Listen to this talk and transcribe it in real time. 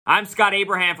I'm Scott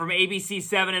Abraham from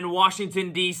ABC7 in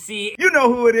Washington, D.C. You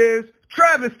know who it is.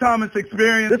 Travis Thomas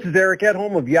Experience. This is Eric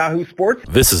Edholm of Yahoo Sports.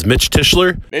 This is Mitch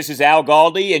Tischler. This is Al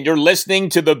Galdi, and you're listening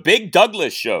to The Big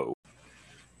Douglas Show.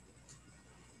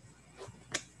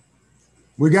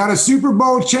 We got a Super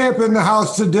Bowl champ in the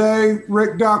house today.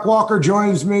 Rick Doc Walker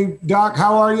joins me. Doc,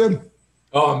 how are you?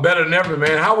 Oh, I'm better than ever,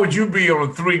 man. How would you be on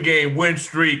a 3-game win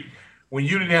streak when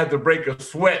you didn't have to break a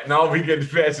sweat and all we get a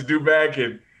chance to do back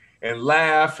and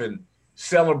laugh and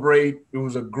celebrate? It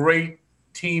was a great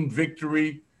team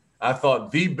victory. I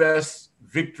thought the best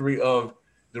victory of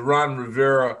the Ron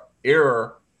Rivera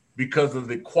era because of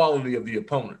the quality of the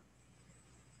opponent.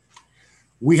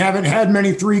 We haven't had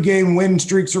many 3-game win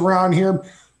streaks around here.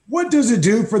 What does it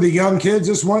do for the young kids?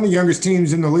 It's one of the youngest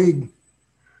teams in the league.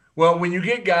 Well, when you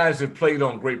get guys that played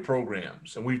on great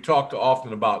programs, and we've talked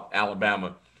often about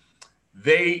Alabama,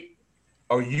 they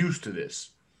are used to this,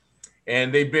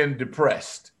 and they've been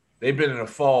depressed. They've been in a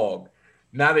fog.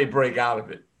 Now they break out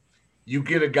of it. You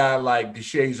get a guy like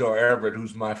DeShazor Everett,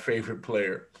 who's my favorite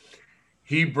player.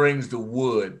 He brings the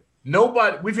wood.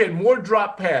 We've had more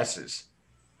drop passes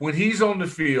when he's on the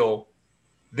field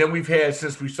than we've had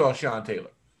since we saw Sean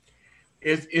Taylor.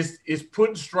 It's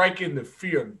striking the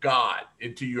fear of God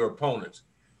into your opponents.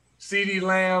 CeeDee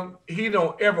Lamb, he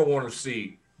don't ever want to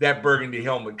see that burgundy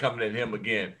helmet coming at him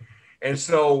again. And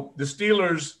so the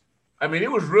Steelers, I mean,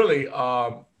 it was really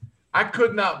I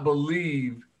could not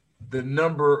believe the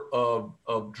number of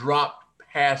dropped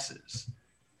passes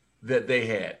that they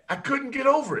had. I couldn't get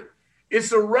over it.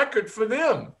 It's a record for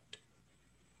them.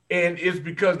 And it's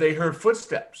because they heard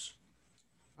footsteps.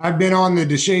 I've been on the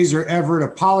DeShazor Everett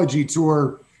apology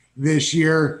tour this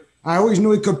year. I always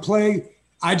knew he could play.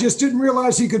 I just didn't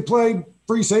realize he could play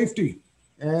free safety.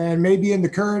 And maybe in the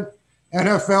current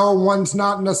NFL, one's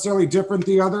not necessarily different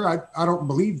than the other. I don't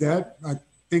believe that. I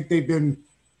think they've been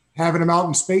having him out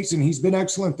in space, and he's been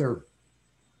excellent there.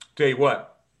 Tell you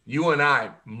what, you and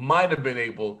I might have been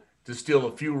able to steal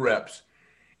a few reps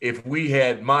if we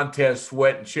had Montez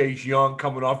Sweat and Chase Young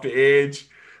coming off the edge.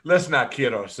 Let's not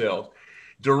kid ourselves.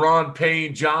 Daron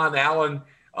Payne, John Allen,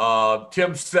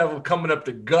 Tim Settle coming up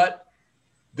the gut.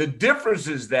 The difference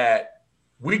is that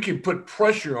we can put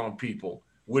pressure on people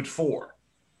with 4.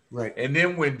 Right. And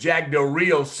then when Jack Del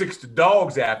Rio sicks the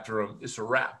dogs after him, it's a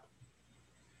wrap.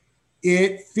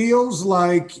 It feels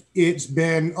like it's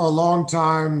been a long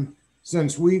time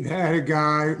since we've had a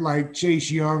guy like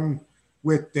Chase Young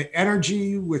with the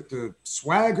energy, with the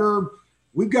swagger.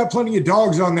 We've got plenty of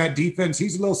dogs on that defense.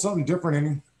 He's a little something different,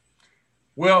 isn't he?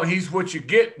 Well, he's what you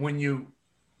get when you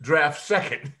draft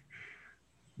second.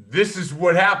 This is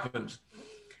what happens.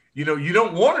 You know, you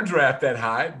don't want to draft that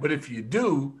high, but if you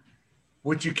do,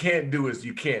 what you can't do is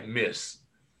you can't miss.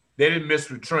 They didn't miss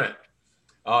with Trent.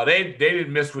 They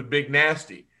didn't miss with Big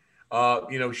Nasty.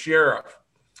 Sheriff.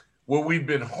 What we've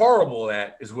been horrible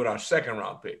at is with our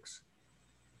second-round picks.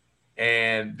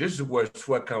 And this is where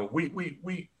Sweat comes.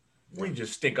 We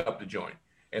just stink up the joint.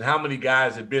 And how many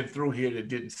guys have been through here that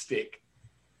didn't stick?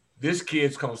 This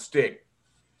kid's going to stick.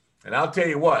 And I'll tell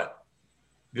you what,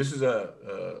 this is a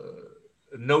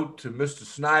note to Mr.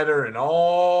 Snyder and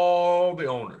all the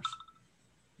owners.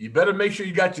 You better make sure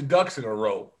you got your ducks in a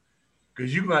row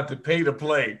because you're going to have to pay to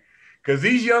play. Because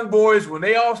these young boys, when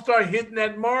they all start hitting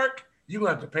that mark, you're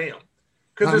going to have to pay them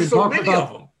because there's so many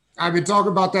of them. I've been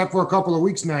talking about that for a couple of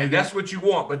weeks now. And that's what you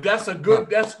want. But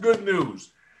that's good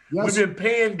news. Yes. We've been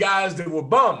paying guys that were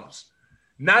bums.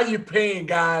 Now you're paying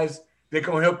guys that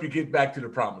going to help you get back to the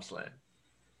promised land.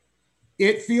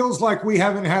 It feels like we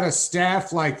haven't had a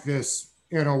staff like this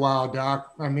in a while,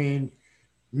 Doc. I mean,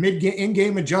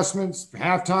 in-game adjustments,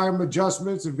 halftime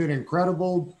adjustments have been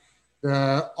incredible.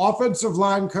 The offensive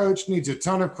line coach needs a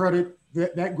ton of credit.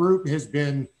 That group has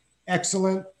been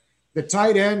excellent. The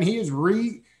tight end,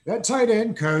 that tight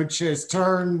end coach has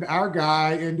turned our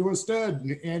guy into a stud,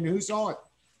 and who saw it?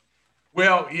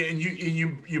 Well, and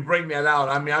you bring that out.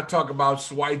 I mean, I talk about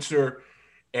Schweitzer,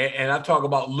 and I talk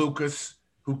about Lucas,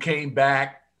 who came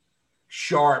back,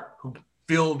 Sharp, who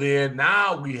filled in.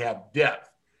 Now we have depth.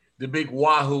 The big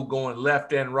Wahoo going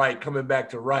left and right, coming back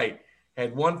to right.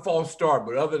 Had one false start,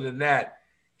 but other than that,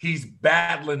 he's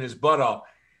battling his butt off.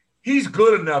 He's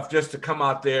good enough just to come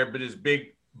out there, but his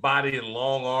big body and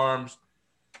long arms.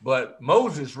 But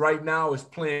Moses right now is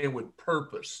playing with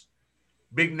purpose.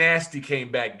 Big Nasty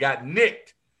came back, got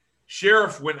nicked.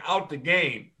 Sheriff went out the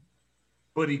game,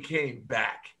 but he came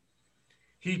back.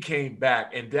 He came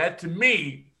back. And that, to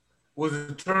me, was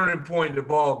a turning point in the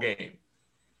ball game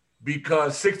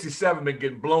because 67 been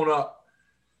getting blown up,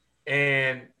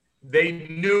 and they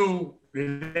knew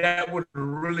that would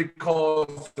really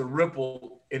cause the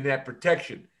ripple in that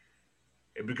protection.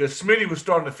 And because Smitty was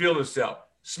starting to feel himself.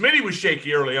 Smitty was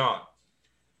shaky early on,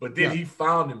 but then he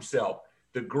found himself.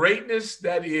 The greatness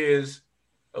that is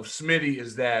of Smitty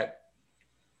is that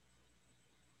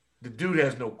the dude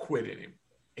has no quit in him.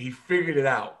 He figured it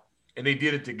out, and they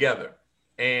did it together.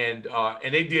 And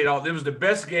they did all. It was the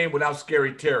best game without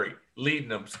Scary Terry leading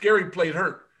them. Scary played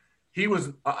hurt. He was.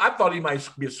 I thought he might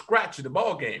be a scratch in the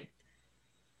ball game.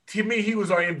 To me, he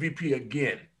was our MVP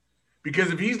again,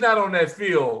 because if he's not on that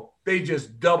field, they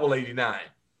just double 89.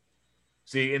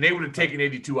 See, and they would have taken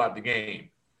 82 out the game.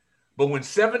 But when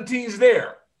 17's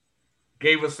there,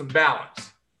 gave us some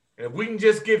balance. And if we can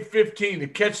just get 15 to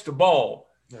catch the ball,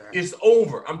 it's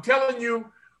over. I'm telling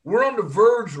you, we're on the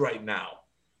verge right now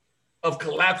of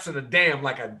collapsing a dam,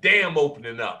 like a dam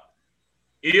opening up.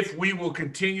 If we will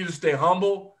continue to stay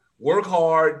humble, work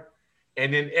hard,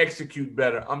 and then execute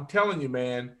better. I'm telling you,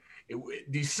 man,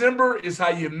 December is how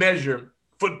you measure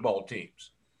football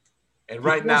teams. And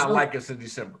right now, like it's in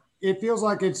December. It feels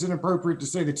like it's inappropriate to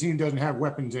say the team doesn't have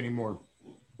weapons anymore.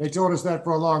 They told us that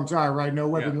for a long time, right? No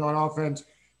weapons on offense.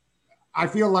 I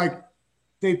feel like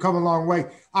they've come a long way.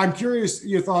 I'm curious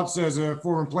your thoughts as a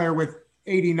former player with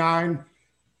 89.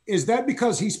 Is that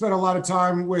because he spent a lot of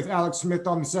time with Alex Smith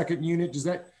on the second unit? Does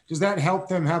that help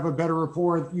them have a better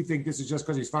rapport? You think this is just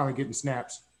because he's finally getting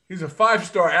snaps? He's a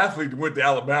 5-star athlete that went to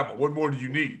Alabama. What more do you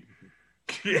need?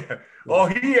 Yeah. All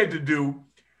he had to do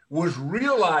was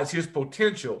realize his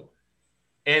potential,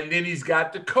 and then he's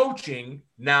got the coaching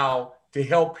now to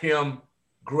help him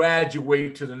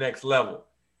graduate to the next level.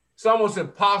 It's almost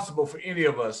impossible for any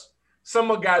of us.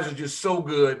 Some of the guys are just so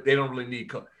good, they don't really need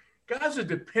coach. Guys are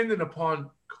dependent upon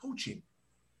coaching,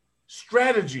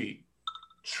 strategy,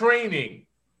 training.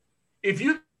 If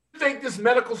you think this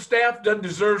medical staff doesn't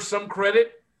deserve some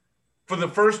credit for the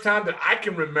first time that I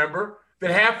can remember,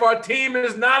 that half our team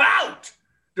is not out.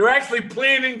 They're actually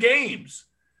playing in games.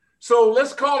 So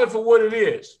let's call it for what it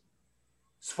is.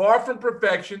 It's far from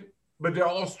perfection, but they're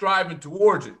all striving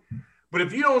towards it. But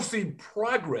if you don't see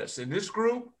progress in this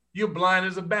group, you're blind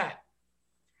as a bat.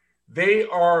 They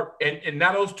are, and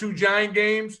now those 2 Giant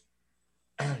games,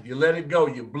 you let it go,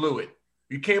 you blew it.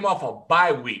 You came off a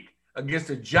bye week against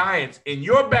the Giants in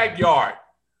your backyard,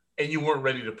 and you weren't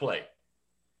ready to play.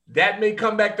 That may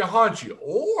come back to haunt you,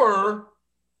 or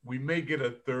we may get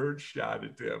a third shot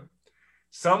at them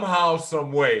somehow,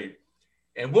 some way.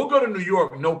 And we'll go to New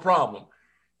York, no problem.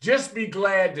 Just be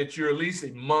glad that you're at least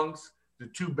amongst the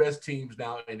 2 best teams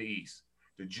now in the East.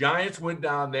 The Giants went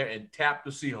down there and tapped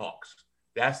the Seahawks.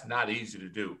 That's not easy to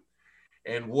do.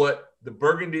 And what the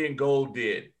Burgundy and Gold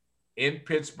did in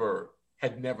Pittsburgh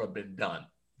had never been done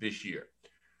this year.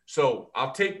 So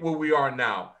I'll take where we are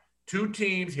now. 2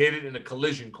 teams headed in a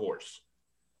collision course.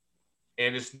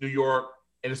 And it's New York,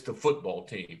 and it's the football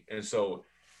team. And so,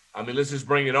 I mean, let's just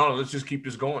bring it on. Let's just keep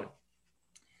this going.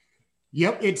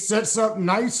 Yep, it sets up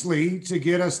nicely to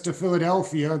get us to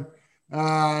Philadelphia.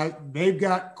 They've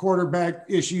got quarterback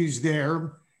issues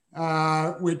there,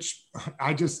 which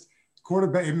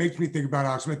quarterback, it makes me think about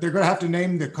Alex Smith. They're going to have to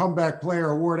name the comeback player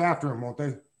award after him, won't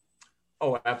they?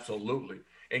 Oh, absolutely.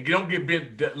 And don't get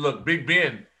Ben. Look, Big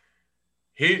Ben,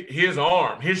 his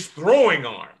arm, his throwing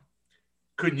arm,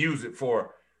 couldn't use it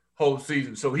for whole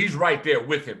season. So he's right there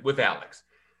with him, with Alex.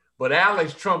 But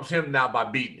Alex trumps him now by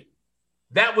beating him.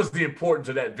 That was the importance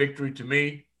of that victory to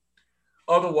me.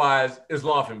 Otherwise, it's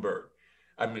Laufenberg.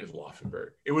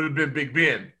 It would have been Big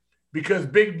Ben. Because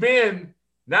Big Ben,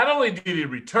 not only did he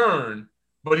return,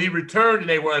 but he returned and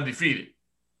they were undefeated.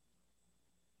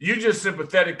 You're just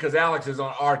sympathetic because Alex is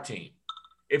on our team.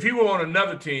 If he were on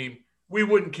another team, we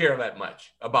wouldn't care that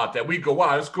much about that. We'd go,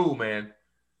 wow, that's cool, man.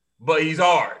 But he's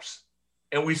ours.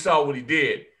 And we saw what he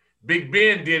did. Big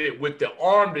Ben did it with the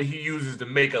arm that he uses to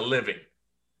make a living.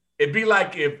 It'd be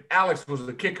like if Alex was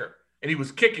a kicker and he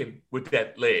was kicking with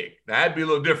that leg. Now, that'd be a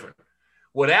little different.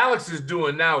 What Alex is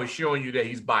doing now is showing you that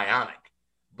he's bionic.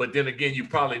 But then again, you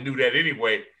probably knew that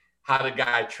anyway, how the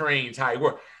guy trains, how he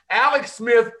works. Alex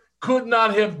Smith could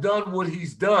not have done what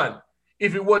he's done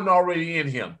if it wasn't already in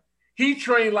him. He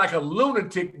trained like a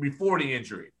lunatic before the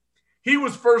injury. He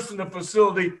was first in the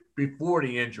facility before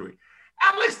the injury.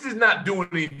 Alex is not doing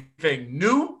anything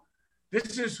new.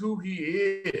 This is who he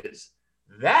is.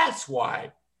 That's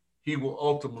why he will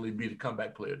ultimately be the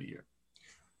comeback player of the year.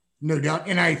 No doubt.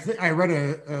 And I read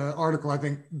an article, I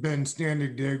think Ben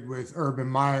Standing did with Urban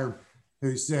Meyer,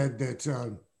 who said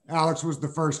that Alex was the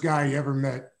first guy he ever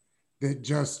met that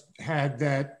just had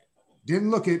that,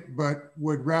 didn't look it, but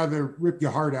would rather rip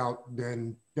your heart out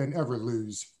than ever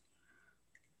lose.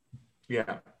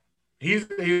 Yeah. He's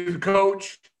a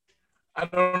coach. I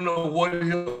don't know what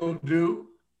he'll do.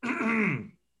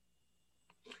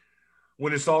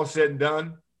 when it's all said and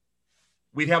done,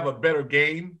 we'd have a better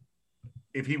game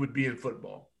if he would be in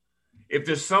football. If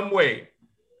there's some way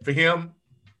for him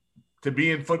to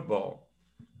be in football,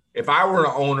 if I were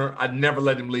an owner, I'd never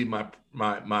let him leave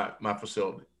my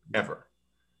facility ever.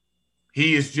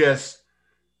 He is just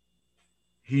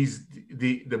 – he's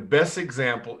the best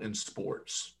example in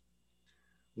sports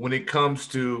when it comes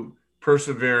to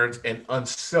perseverance and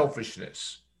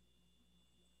unselfishness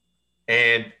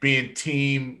and being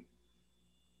team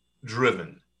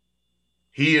driven.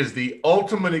 He is the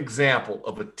ultimate example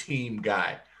of a team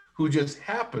guy who just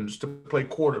happens to play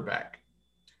quarterback.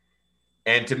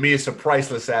 And to me, it's a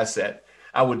priceless asset.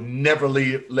 I would never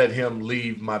let him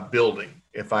leave my building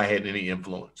if I had any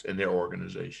influence in their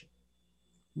organization.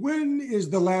 When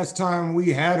is the last time we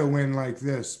had a win like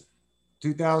this?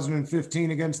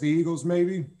 2015 against the Eagles,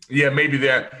 maybe? Yeah, maybe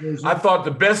there. I thought the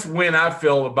best win I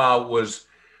felt about was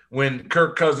when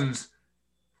Kirk Cousins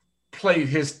played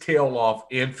his tail off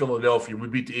in Philadelphia. We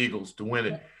beat the Eagles to win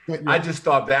it. I just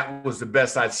thought that was the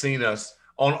best I'd seen us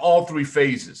on all three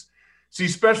phases. See,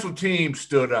 special teams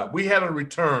stood up. We had a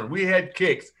return. We had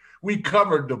kicks. We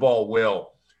covered the ball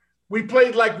well. We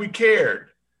played like we cared.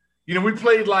 You know, we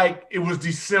played like it was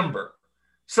December.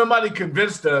 Somebody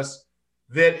convinced us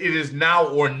that it is now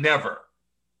or never.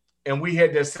 And we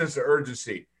had that sense of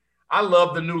urgency. I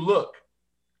love the new look.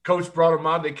 Coach brought them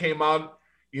out. They came out,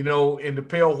 you know, in the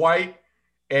pale white.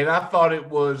 And I thought it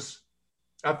was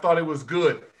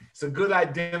good. It's a good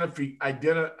identity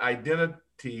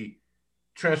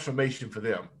transformation for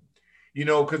them, you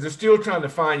know, because they're still trying to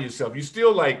find yourself. You're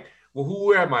still like, well,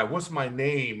 who am I? What's my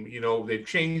name? You know, they've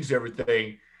changed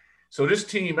everything. So this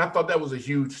team, I thought that was a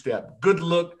huge step. Good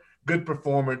look, good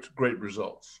performance, great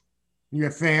results. You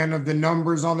a fan of the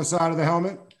numbers on the side of the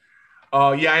helmet?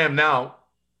 Yeah, I am now.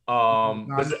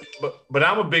 Nice. But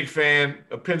I'm a big fan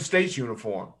of Penn State's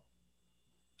uniform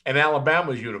and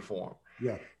Alabama's uniform.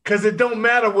 Yeah. Because it don't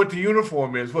matter what the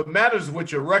uniform is. What matters is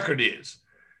what your record is.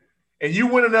 And you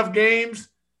win enough games,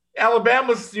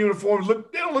 Alabama's uniforms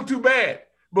they don't look too bad.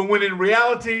 But when in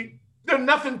reality, they're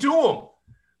nothing to them.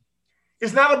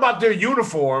 It's not about their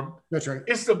uniform. That's right.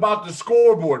 It's about the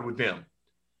scoreboard with them.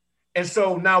 And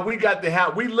so now we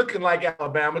looking like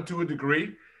Alabama to a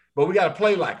degree, but we got to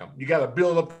play like them. You got to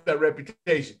build up that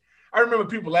reputation. I remember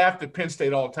people laughed at Penn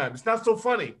State all the time. It's not so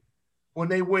funny when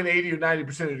they win 80 or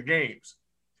 90% of the games.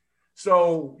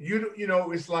 So, you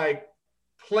know, it's like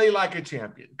play like a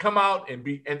champion. Come out and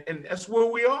be – and that's where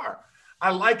we are.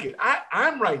 I like it.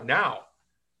 I'm right now.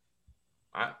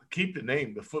 I keep the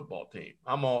name, the football team.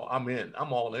 I'm all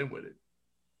in with it.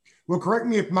 Well, correct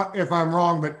me if I'm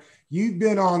wrong, but you've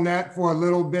been on that for a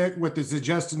little bit with the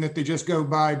suggestion that they just go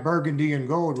by burgundy and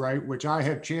gold, right? Which I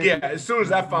have championed. Yeah, as soon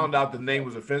as I found out the name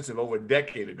was offensive over a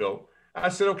decade ago, I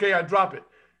said, okay, I drop it.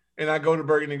 And I go to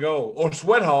burgundy and gold. Or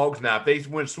sweat hogs. Now, if they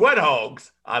win sweat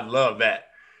hogs, I'd love that.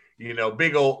 You know,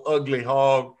 big old ugly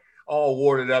hog, all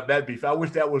warded up. I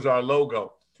wish that was our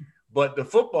logo. But the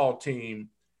football team,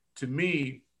 to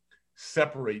me,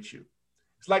 separates you.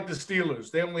 It's like the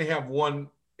Steelers. They only have one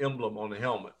emblem on the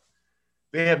helmet.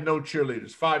 They have no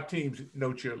cheerleaders. 5 teams,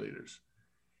 no cheerleaders.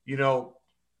 You know,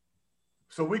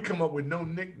 so we come up with no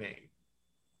nickname.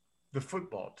 The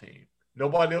football team.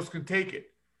 Nobody else can take it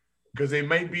because they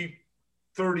may be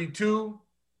 32,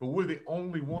 but we're the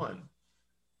only one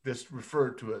that's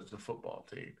referred to as the football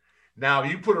team. Now,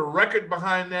 you put a record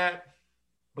behind that,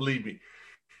 believe me,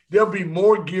 there'll be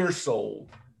more gear sold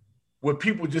with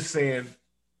people just saying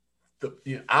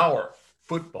our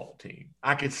football team.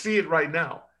 I can see it right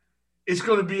now. It's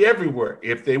going to be everywhere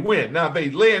if they win. Now, if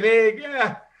they lay an egg,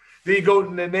 yeah, then you go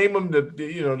and name them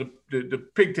the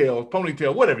pigtail,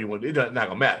 ponytail, whatever you want. It's not going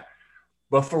to matter.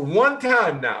 But for one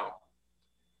time now,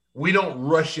 we don't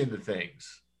rush into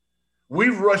things.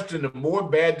 We've rushed into more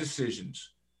bad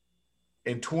decisions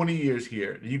in 20 years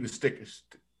here than you can stick a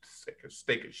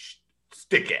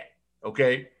stick at,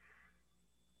 okay?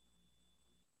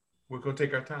 We're going to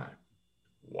take our time.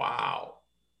 Wow.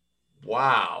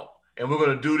 And we're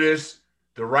going to do this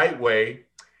the right way.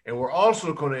 And we're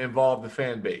also going to involve the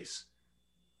fan base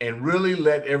and really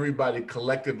let everybody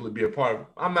collectively be a part of it.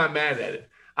 I'm not mad at it.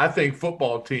 I think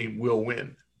football team will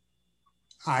win.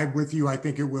 I'm with you. I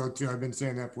think it will too. I've been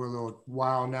saying that for a little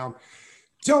while now.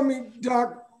 Tell me,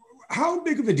 Doc, how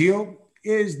big of a deal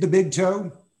is the big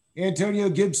toe? Antonio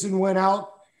Gibson went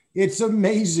out. It's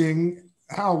amazing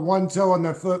how one toe on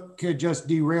the foot could just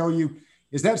derail you.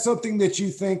 Is that something that you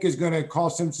think is going to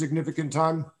cost him significant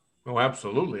time? Oh,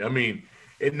 absolutely. I mean,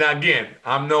 now again,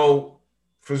 I'm no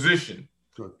physician.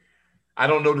 Good. I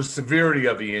don't know the severity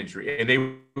of the injury, and they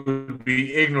would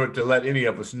be ignorant to let any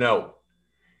of us know.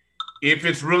 If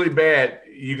it's really bad,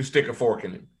 you can stick a fork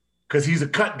in him because he's a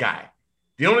cut guy.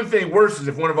 The only thing worse is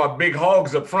if one of our big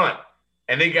hogs up front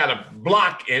and they got to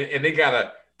block and they got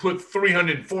to put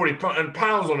 340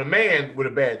 pounds on a man with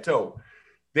a bad toe.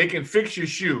 They can fix your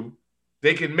shoe.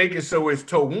 They can make it so his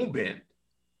toe won't bend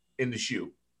in the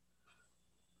shoe.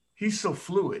 He's so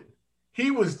fluid. He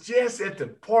was just at the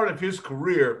part of his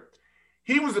career,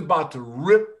 he was about to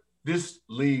rip this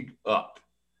league up.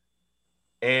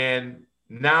 And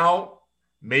now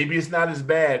maybe it's not as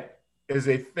bad as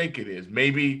they think it is.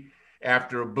 Maybe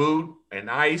after a boot and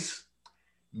ice,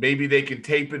 maybe they can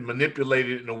tape and manipulate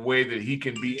it in a way that he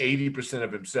can be 80%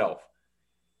 of himself.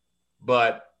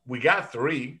 But we got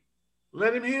 3.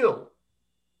 Let him heal.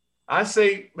 I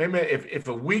say, man, if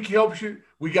a week helps you,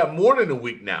 we got more than a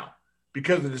week now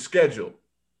because of the schedule.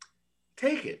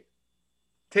 Take it.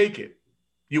 Take it.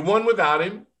 You won without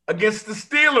him against the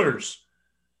Steelers.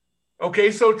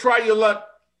 Okay, so try your luck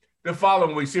the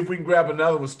following week. See if we can grab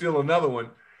another one, steal another one,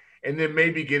 and then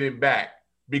maybe get him back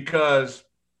because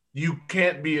you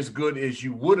can't be as good as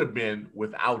you would have been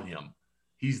without him.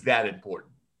 He's that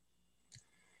important.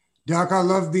 Doc, I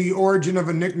love the origin of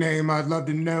a nickname. I'd love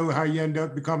to know how you end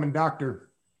up becoming Doctor.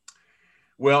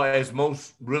 Well, as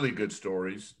most really good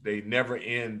stories, they never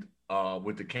end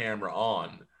with the camera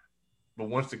on. But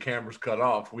once the camera's cut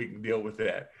off, we can deal with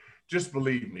that. Just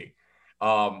believe me.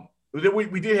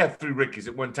 We did have 3 Rickies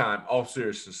at one time, all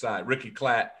serious aside. Ricky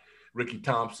Klatt, Ricky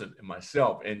Thompson, and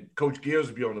myself. And Coach Gibbs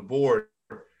would be on the board.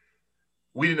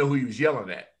 We didn't know who he was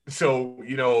yelling at. So,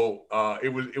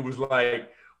 it was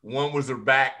like one was a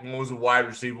back, one was a wide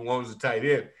receiver, one was a tight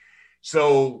end.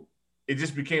 So it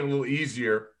just became a little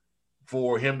easier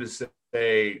for him to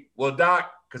say, well,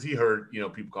 Doc, because he heard,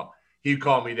 people call. He'd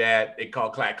call me that. They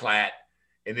call Klatt.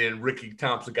 And then Ricky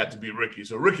Thompson got to be Ricky.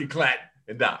 So Ricky Klatt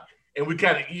and Doc. And we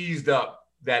kind of eased up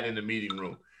that in the meeting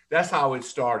room. That's how it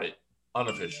started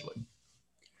unofficially.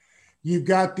 You've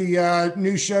got the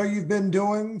new show you've been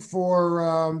doing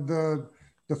for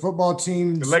the football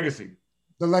team. The Legacy.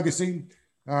 The Legacy.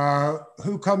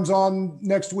 Who comes on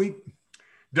next week?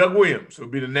 Doug Williams will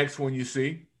be the next one you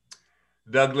see.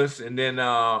 Douglas. And then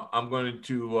I'm going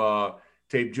to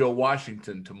tape Joe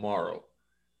Washington tomorrow.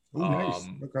 Oh, nice.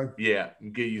 Okay. Yeah,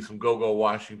 and give you some Go-Go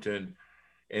Washington.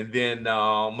 And then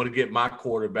I'm going to get my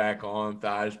quarterback on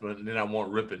Theismann, and then I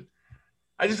want Rippon.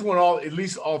 I just want at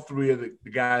least all 3 of the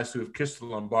guys who have kissed the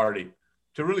Lombardi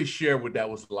to really share what that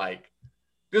was like.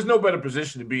 There's no better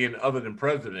position to be in other than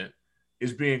president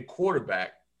is being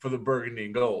quarterback for the Burgundy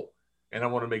and Gold. And I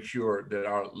want to make sure that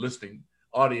our listening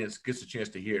audience gets a chance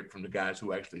to hear it from the guys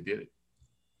who actually did it.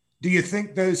 Do you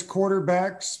think those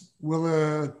quarterbacks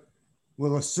will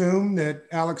assume that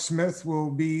Alex Smith will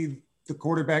be the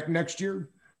quarterback next year?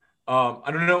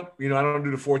 I don't know. I don't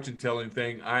do the fortune telling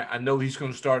thing. I know he's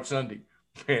going to start Sunday,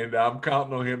 and I'm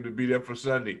counting on him to be there for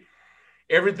Sunday.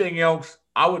 Everything else,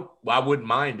 I wouldn't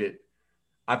mind it.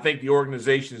 I think the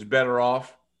organization is better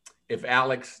off if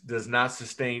Alex does not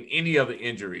sustain any other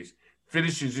injuries,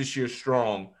 finishes this year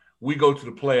strong, we go to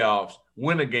the playoffs,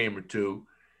 win a game or 2,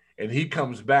 and he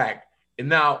comes back. And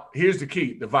now here's the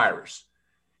key, the virus.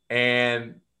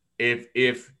 And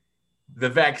if the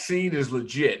vaccine is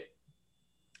legit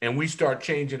and we start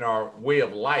changing our way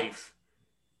of life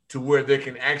to where there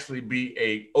can actually be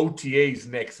a OTAs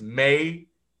next May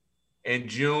and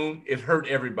June, it hurt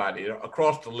everybody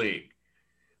across the league.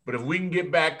 But if we can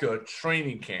get back to a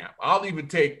training camp, I'll even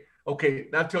take,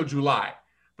 not till July,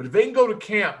 but if they can go to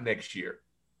camp next year,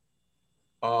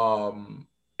 and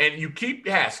you keep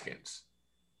Haskins,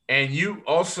 and you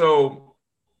also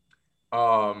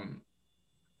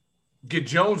get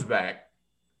Jones back.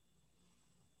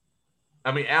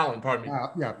 Allen, pardon me.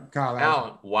 Kyle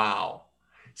Allen. Wow.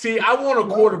 See, I want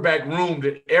a quarterback room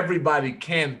that everybody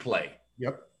can play.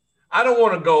 Yep. I don't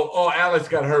want to go, Alex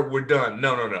got hurt, we're done.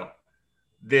 No.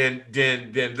 Then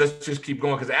let's just keep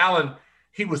going because Allen,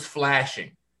 he was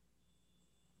flashing.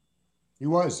 He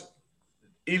was.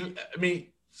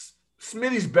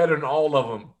 Smitty's better than all of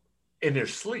them in their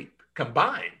sleep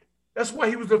combined. That's why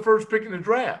he was the first pick in the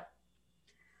draft.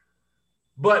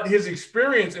 But his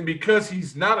experience, and because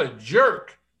he's not a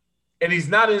jerk and he's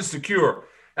not insecure,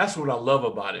 that's what I love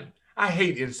about him. I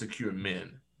hate insecure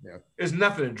men. Yeah. There's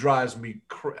nothing that drives me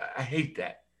I hate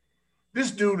that.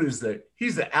 This dude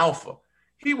he's the alpha.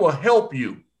 He will help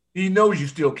you. He knows you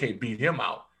still can't beat him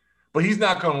out, but he's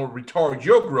not going to retard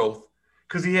your growth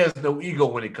because he has no ego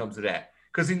when it comes to that,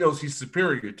 because he knows he's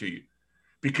superior to you,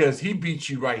 because he beats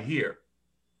you right here,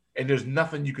 and there's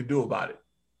nothing you can do about it.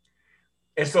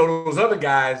 And so those other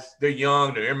guys, they're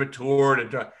young, they're immature,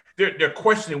 they're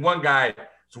questioning one guy's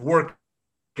work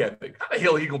ethic. How the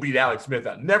hell are he going to beat Alex Smith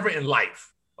out? Never in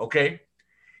life, okay?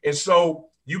 And so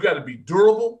you got to be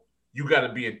durable, you got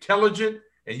to be intelligent,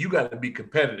 and you got to be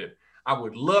competitive. I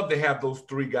would love to have those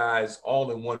three guys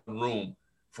all in one room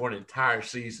for an entire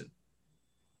season.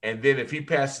 And then if he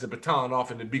passes the baton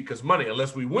off into because money,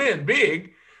 unless we win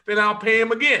big, then I'll pay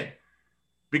him again.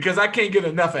 Because I can't get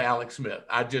enough of Alex Smith.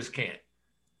 I just can't.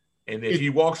 And if he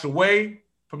walks away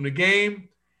from the game,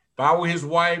 if I were his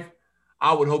wife,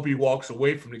 I would hope he walks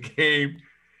away from the game.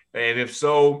 And if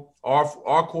so,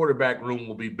 our quarterback room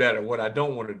will be better. What I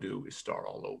don't want to do is start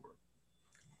all over.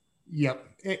 Yep.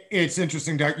 It's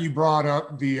interesting that you brought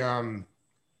up the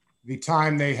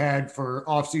time they had for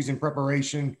offseason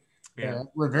preparation. Yeah.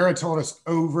 Rivera told us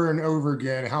over and over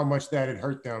again how much that had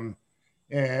hurt them.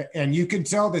 And you can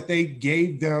tell that they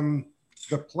gave them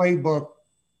the playbook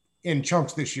in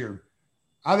chunks this year.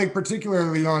 I think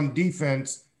particularly on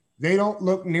defense, they don't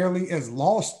look nearly as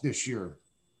lost this year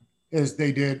as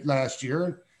they did last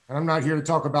year. And I'm not here to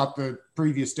talk about the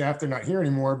previous staff. They're not here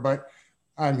anymore, but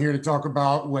I'm here to talk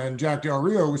about when Jack Del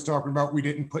Rio was talking about we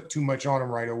didn't put too much on them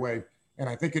right away. And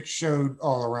I think it showed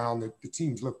all around that the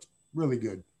teams looked really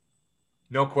good.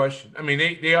 No question. I mean,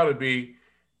 they ought to be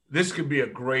 – this could be a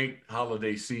great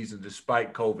holiday season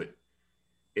despite COVID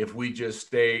if we just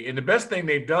stay – and the best thing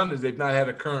they've done is they've not had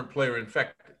a current player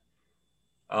infected.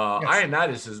 Yes.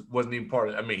 Ioannidis wasn't even part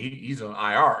of – I mean, he's on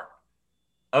IR.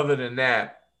 Other than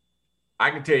that,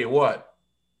 I can tell you what,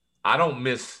 I don't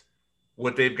miss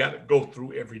what they've got to go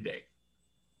through every day.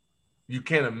 You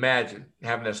can't imagine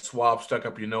having that swab stuck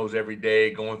up your nose every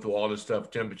day, going through all this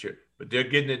stuff, temperature, but they're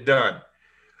getting it done.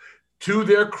 To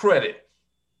their credit,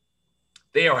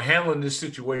 they are handling this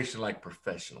situation like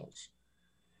professionals.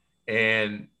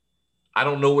 And I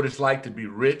don't know what it's like to be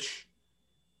rich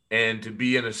and to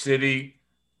be in a city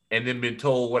and then been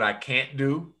told what I can't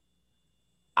do.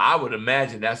 I would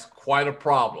imagine that's quite a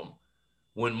problem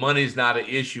when money's not an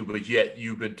issue, but yet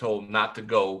you've been told not to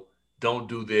go, don't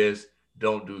do this,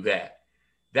 don't do that.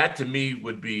 That to me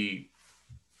would be,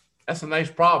 that's a nice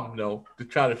problem, though, to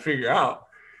try to figure out.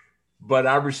 But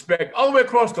I respect all the way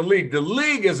across the league. The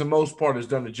league, as the most part, has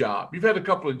done the job. You've had a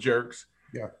couple of jerks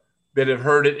that have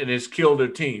heard it and it's killed their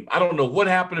team. I don't know what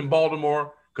happened in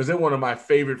Baltimore because they're one of my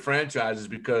favorite franchises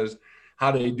because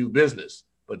how they do business.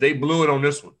 But they blew it on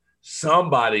this one.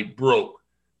 Somebody broke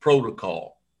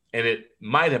protocol, and it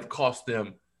might have cost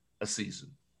them a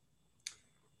season.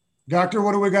 Doctor,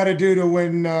 what do we got to do to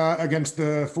win against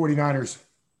the 49ers?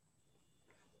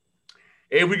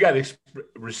 Hey, we got to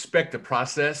respect the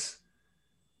process,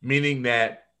 meaning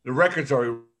that the records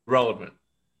are irrelevant.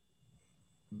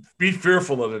 Be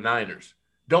fearful of the Niners.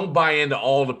 Don't buy into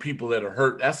all the people that are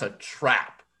hurt. That's a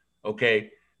trap,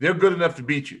 okay? They're good enough to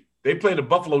beat you. They played a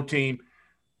Buffalo team.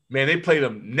 Man, they played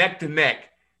them neck to neck.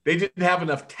 They didn't have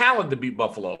enough talent to beat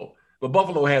Buffalo, but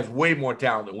Buffalo has way more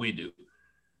talent than we do.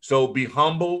 So be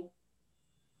humble,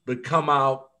 but come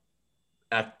out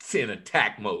in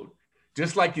attack mode,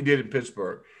 just like you did in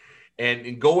Pittsburgh.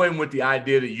 And go in with the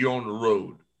idea that you're on the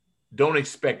road. Don't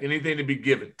expect anything to be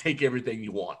given. Take everything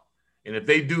you want. And if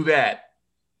they do that,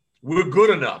 we're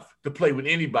good enough to play with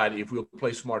anybody if we'll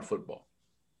play smart football.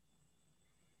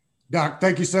 Doc,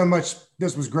 thank you so much.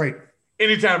 This was great.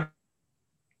 Anytime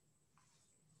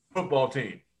football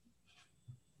team.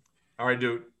 All right,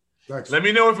 dude. Thanks. Let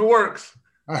me know if it works.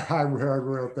 I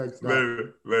will. Thanks, Doc.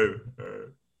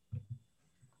 Later.